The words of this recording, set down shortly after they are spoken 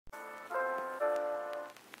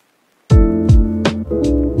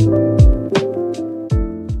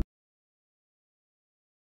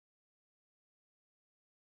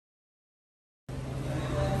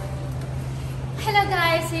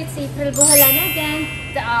Buholana again.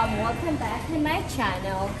 Welcome back to my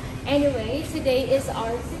channel. Anyway, today is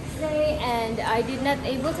our 6th day and I did not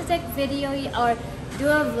able to take video or do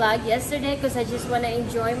a vlog yesterday because I just want to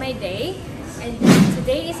enjoy my day. And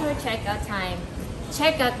today is our checkout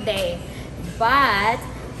day. But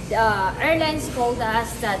the airlines told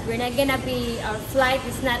us that we're not gonna be, our flight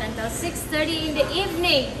is not until 6:30 in the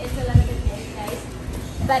evening. It's a little bit late, guys.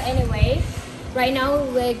 But anyway, right now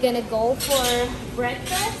we're gonna go for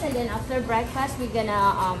breakfast, and then after breakfast we're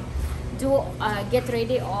gonna get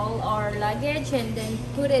ready all our luggage and then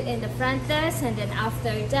put it in the front desk, and then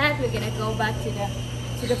after that we're gonna go back to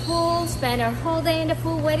the pool, spend our whole day in the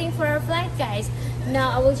pool waiting for our flight, guys.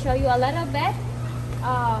 Now I will show you a little bit.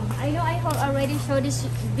 I know I have already showed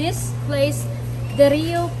this place, the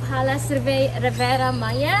RIU Palace Rivera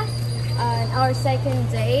Maya, on our second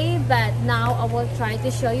day, but now I will try to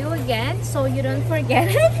show you again so you don't forget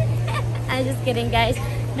it. I'm just kidding, guys.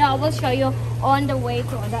 Now I will show you on the way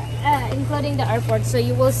to the including the airport, so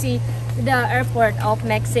you will see the airport of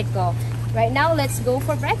Mexico. Right now, let's go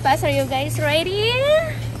for breakfast. Are you guys ready?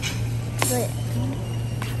 Wait.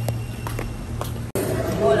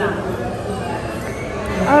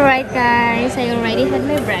 Alright guys, I already had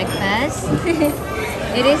my breakfast.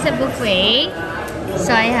 It is a buffet.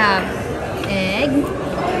 So I have egg,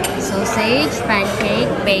 sausage, pancake,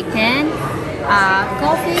 bacon,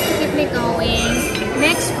 coffee to keep me going,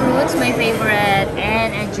 mixed fruits, my favorite,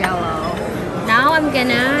 and a jello. Now I'm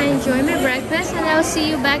gonna enjoy my breakfast and I'll see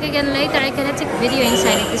you back again later. I cannot take video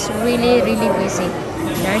inside, it is really busy.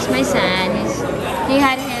 There's my son. He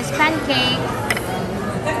had his pancake.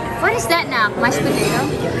 What is that now? Mashed potato?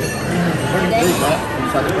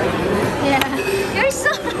 Yeah. You're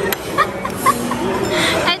so...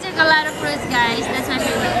 I took a lot of fruits, guys. That's my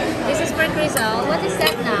favorite. This is for Crystal. What is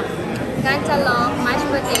that now? Cantaloupe, mashed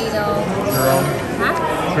potato. Churro. Huh?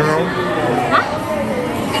 Churro. Huh?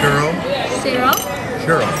 Churro. Syrup?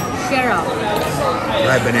 Churro. Churro.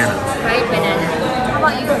 Dried banana. Dried banana. How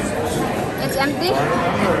about yours? It's empty?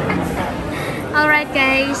 Alright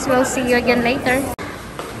guys, we'll see you again later.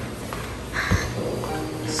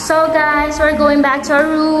 So guys, we're going back to our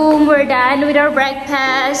room. We're done with our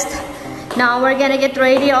breakfast. Now we're gonna get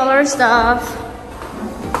ready all our stuff.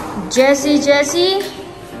 Jessie.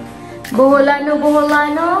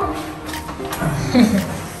 Buholano.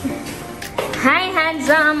 Hi,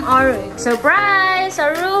 handsome. Our surprise,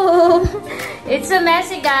 our room. It's so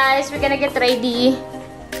messy, guys. We're gonna get ready.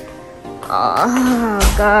 Oh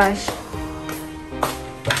gosh.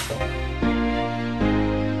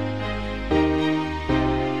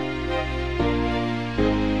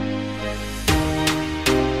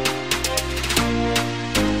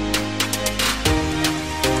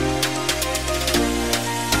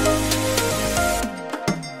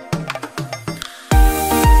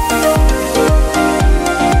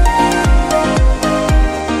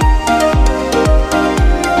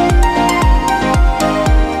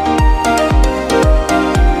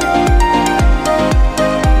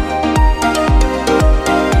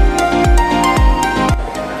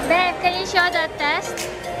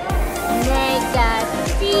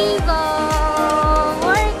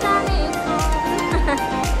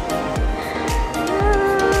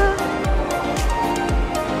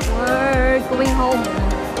 Going home.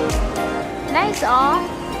 Nice, oh.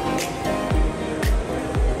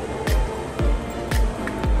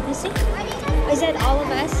 You see? Is that all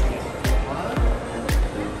of us?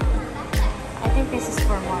 I think this is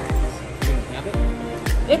for more.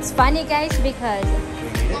 It's funny, guys, because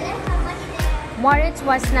Moritz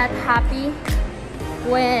was not happy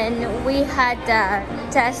when we had the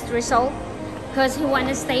test result because he wanted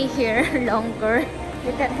to stay here longer.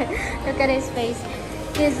 Look at his face.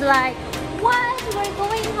 He's like, what? We're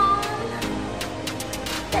going home.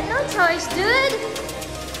 Got no choice, dude.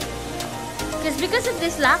 Because of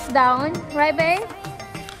this lockdown, right, babe?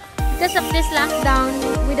 Because of this lockdown,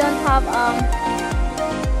 we don't have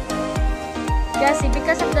Jesse.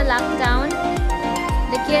 Because of the lockdown,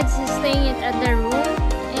 the kids is staying at their room,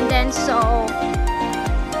 and then so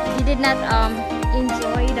he did not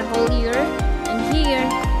enjoy the whole year. And here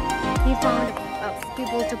he found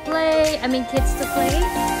people to play. I mean, kids to play.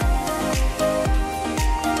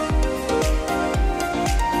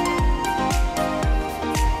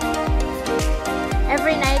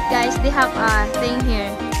 Every night, guys, they have a thing here.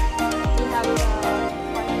 They have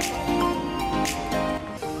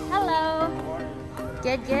hello.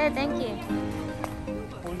 Good, thank you.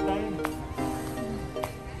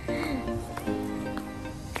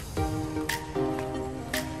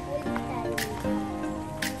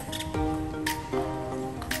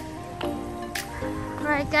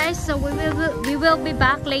 guys, so we will be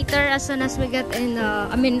back later as soon as we get in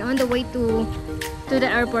I mean on the way to the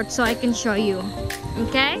airport, so I can show you.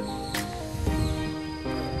 Okay,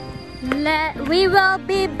 we will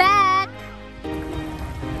be back.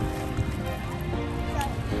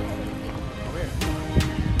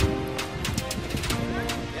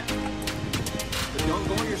 Don't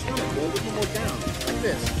go on your stomach. Go a little more down, like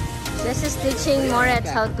this. This is teaching Moritz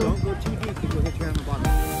how to. Don't go too deep. You'll hit your hand on the bottom.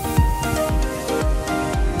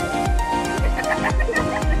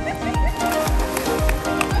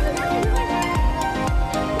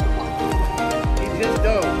 He just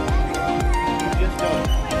dove. He just dove.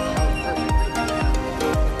 That was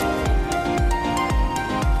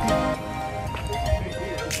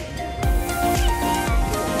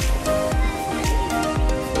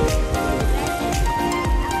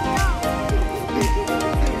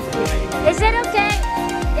Is it okay?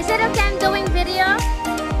 Is it okay I'm doing video?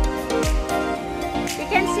 We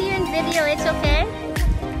can see you in video, it's okay?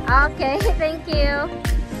 Okay, thank you.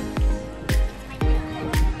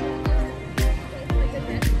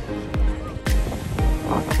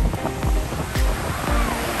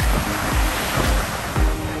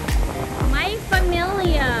 My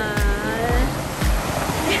familia.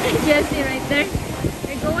 Jessie right there.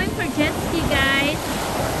 We're going for jet ski, guys.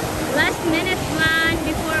 Last minute plan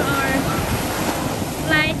before our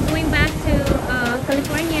flight going back to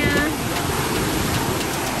California.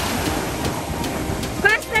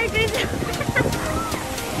 Faster, Chris!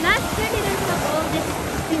 Last 30 minutes of all this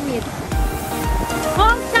seaweed.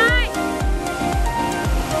 Hold tight!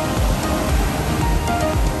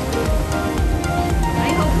 I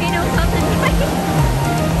hope he knows how to drive.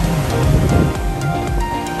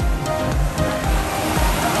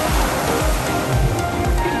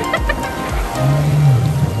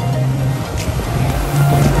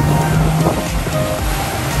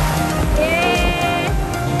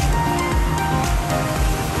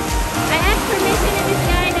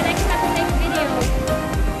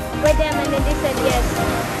 With them, and then they said yes.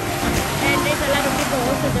 And there's a lot of people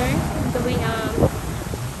also there doing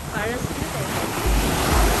parachuting.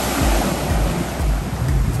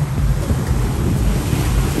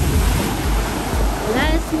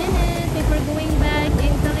 Last minute, if we're going back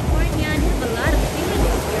in California, they have a lot of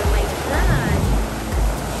activities here. My God!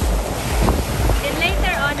 And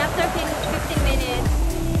later on, after 15 minutes,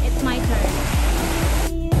 it's my turn.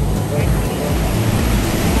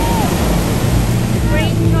 We're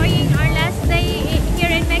enjoying our last day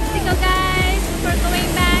here in Mexico, guys. We're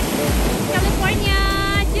going back to California.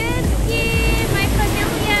 Jet ski, my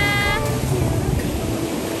familia.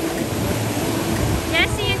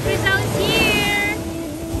 Jessie and Crystal is here.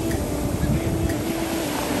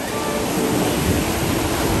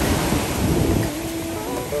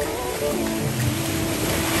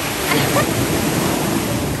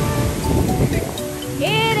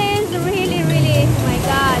 It is really, really, oh my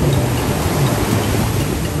God.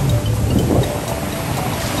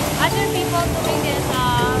 Other people doing this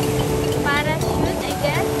parachute, I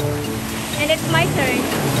guess, and it's my turn.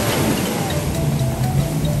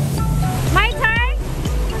 My turn?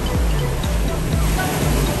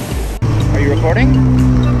 Are you recording?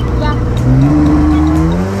 Yeah.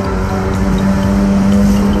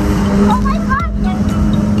 Oh my God!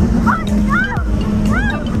 Oh no!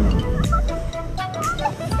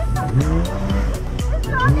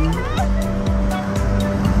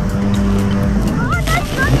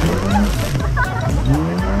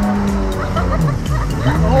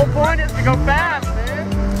 The whole point is to go fast, man.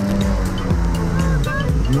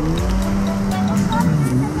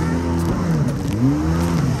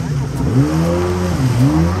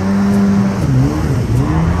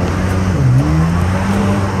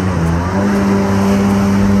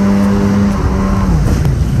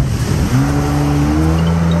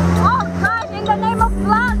 Oh gosh, in the name of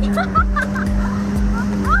vlog!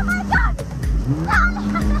 Oh my God!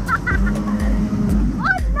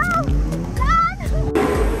 Oh no!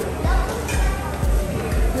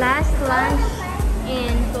 Last lunch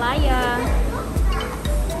in Playa.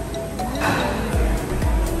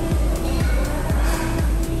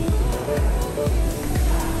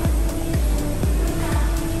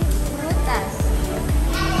 Frutas.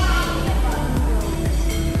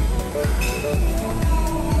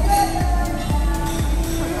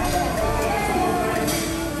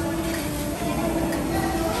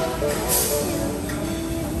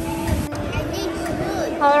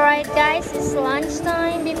 Alright guys, it's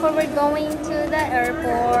lunchtime before we're going to the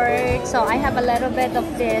airport. So I have a little bit of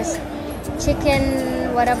this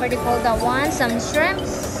chicken, whatever they call that one, some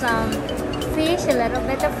shrimps, some fish, a little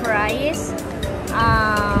bit of rice,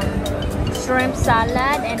 shrimp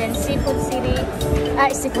salad, and then seafood city.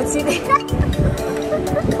 Seafood city.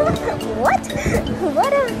 What?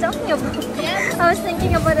 What am I talking about? I was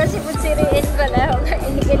thinking about a seafood city in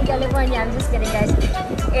California. I'm just kidding, guys.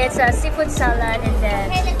 It's a seafood salad, and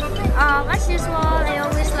then as usual, I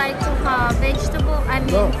always like to have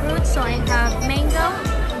fruit. So I have mango,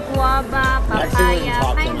 guava, papaya,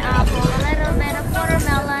 pineapple, a little bit of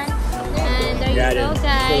watermelon, and there you go,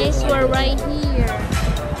 guys. We're right here.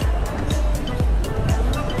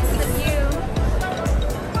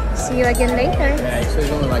 See you again later. Yeah, so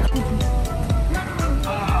it's only like.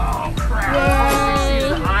 Oh crap! 26 C's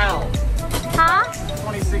the aisle. Huh?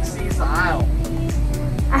 26 C's the aisle.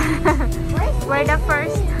 We're the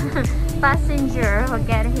first passenger who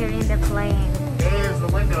get here in the plane. There's the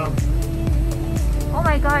window. Oh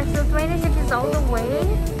my gosh, so 26 is all the way?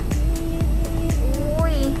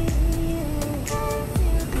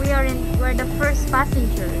 We're the first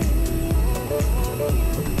passenger.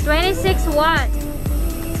 26 what?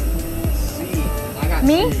 C. I got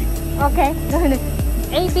Me? C. Okay.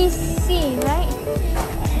 ABC, right?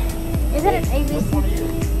 Isn't it ABC?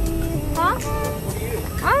 Huh?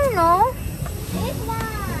 I don't know. It's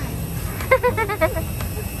mine.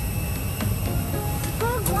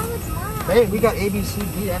 Hey, we got A, B, C,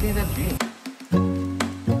 D. I think that's B.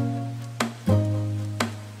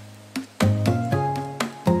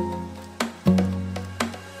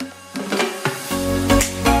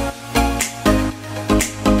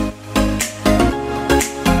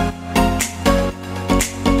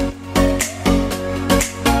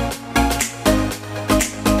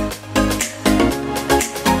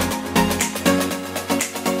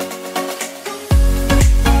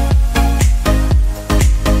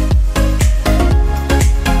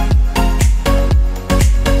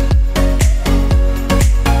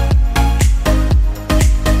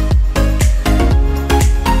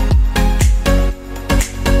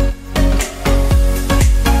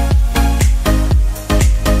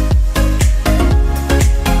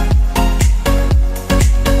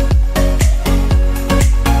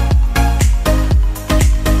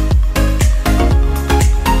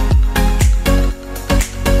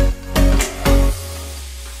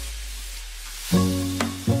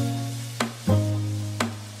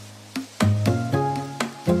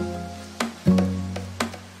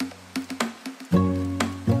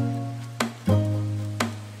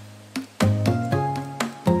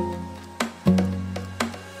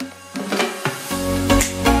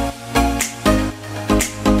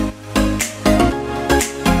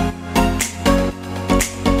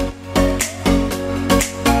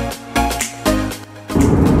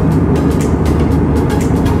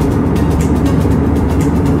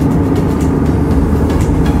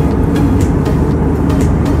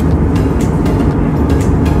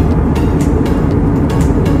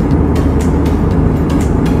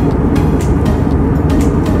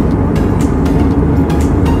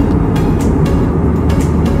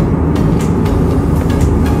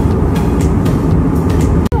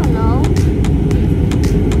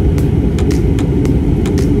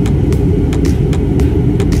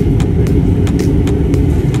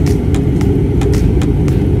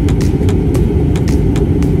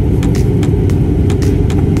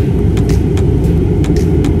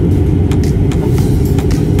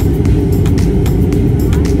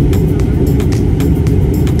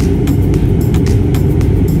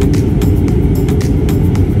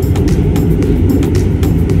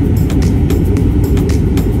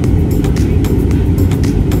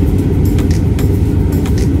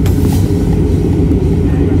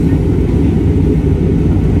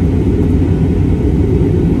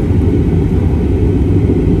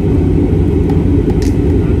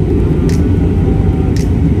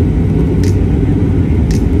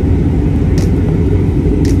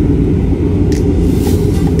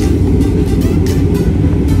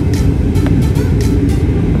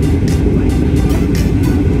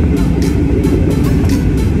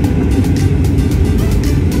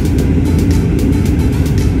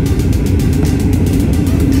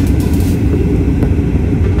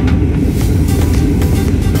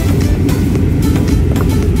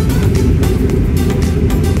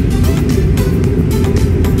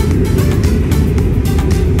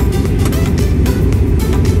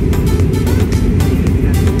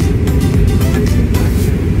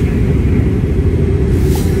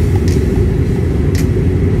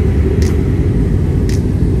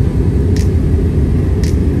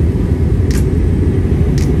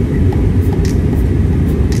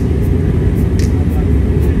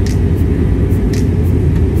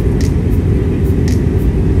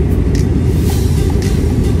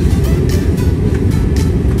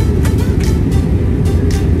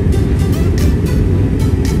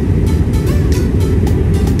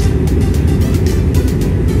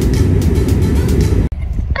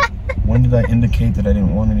 did I indicate that I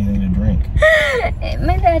didn't want anything to drink?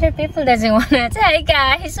 Maybe other people doesn't want it. Hi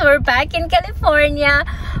guys, we're back in California.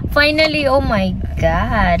 Finally, oh my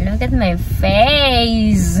god, look at my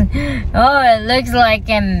face. Oh, it looks like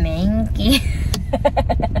a monkey.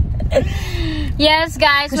 Yes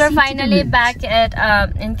guys, we're finally back at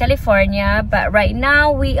in California, but right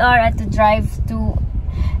now we are at the drive to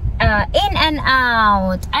In and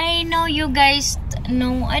Out. I know you guys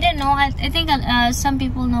know, I don't know, I think some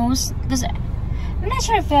people knows, because I'm not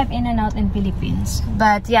sure if we have In and Out in Philippines,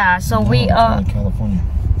 but yeah, so we are in California.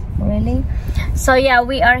 Really? So yeah,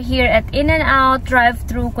 we are here at In and Out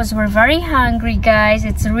drive-through because we're very hungry guys.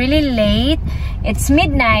 It's really late. It's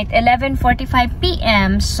midnight, 11:45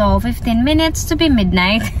 p.m. so 15 minutes to be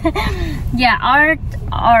midnight. Yeah,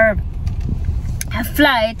 our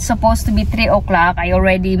flight supposed to be 3 o'clock. I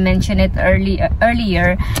already mentioned it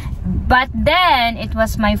earlier, but then it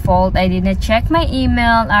was my fault. I didn't check my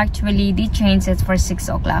email. Actually, they changed it for 6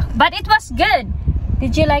 o'clock, but it was good.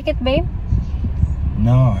 Did you like it, babe?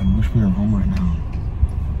 No, I wish we were home right now.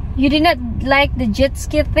 You did not like the jet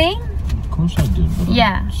ski thing? Of course I did, but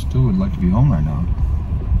yeah, I still would like to be home right now.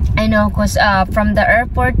 I know, cause from the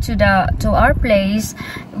airport to our place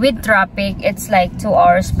with traffic it's like 2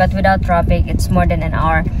 hours, but without traffic it's more than an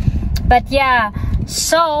hour. But yeah,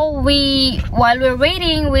 so while we're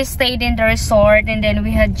waiting, we stayed in the resort, and then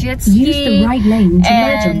we had jet ski. Use the right lane to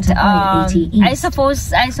merge onto I-80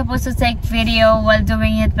 East. I supposed to take video while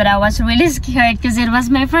doing it, but I was really scared because it was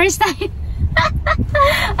my first time.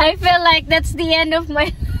 I feel like that's the end of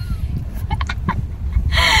my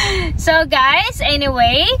So guys,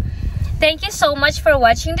 anyway, thank you so much for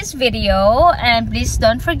watching this video, and please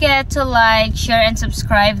don't forget to like, share, and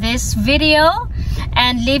subscribe this video,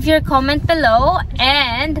 and leave your comment below.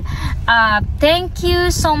 And thank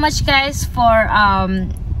you so much guys for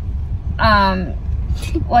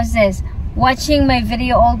what's this, watching my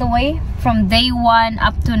video all the way from day 1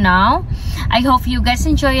 up to now. I hope you guys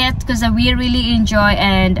enjoy it, because we really enjoy.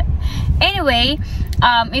 And anyway,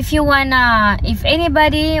 if you wanna, if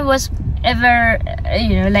anybody was ever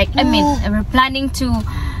ever planning to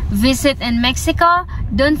visit in Mexico,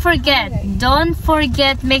 don't forget,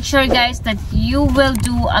 make sure guys that you will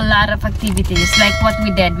do a lot of activities like what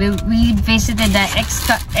we did. We visited the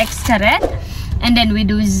Xcaret, and then we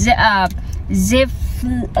do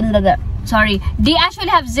they actually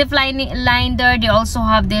have zip line there. They also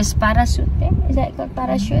have this parachute. Is that called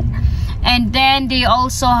parachute? And then they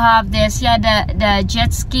also have this, the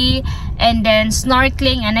jet ski, and then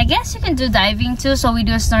snorkeling, and I guess you can do diving too. So we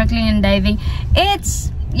do snorkeling and diving.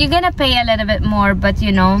 You're gonna pay a little bit more, but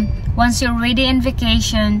you know, once you're ready in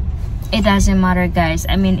vacation, it doesn't matter guys.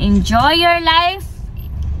 I mean, enjoy your life.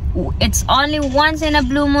 It's only once in a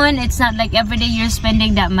blue moon. It's not like every day you're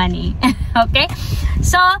spending that money. Okay,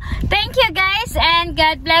 so thank you guys, and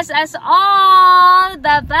God bless us all.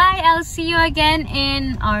 Bye bye. I'll see you again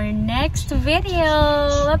in our next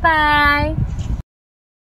video. Bye bye.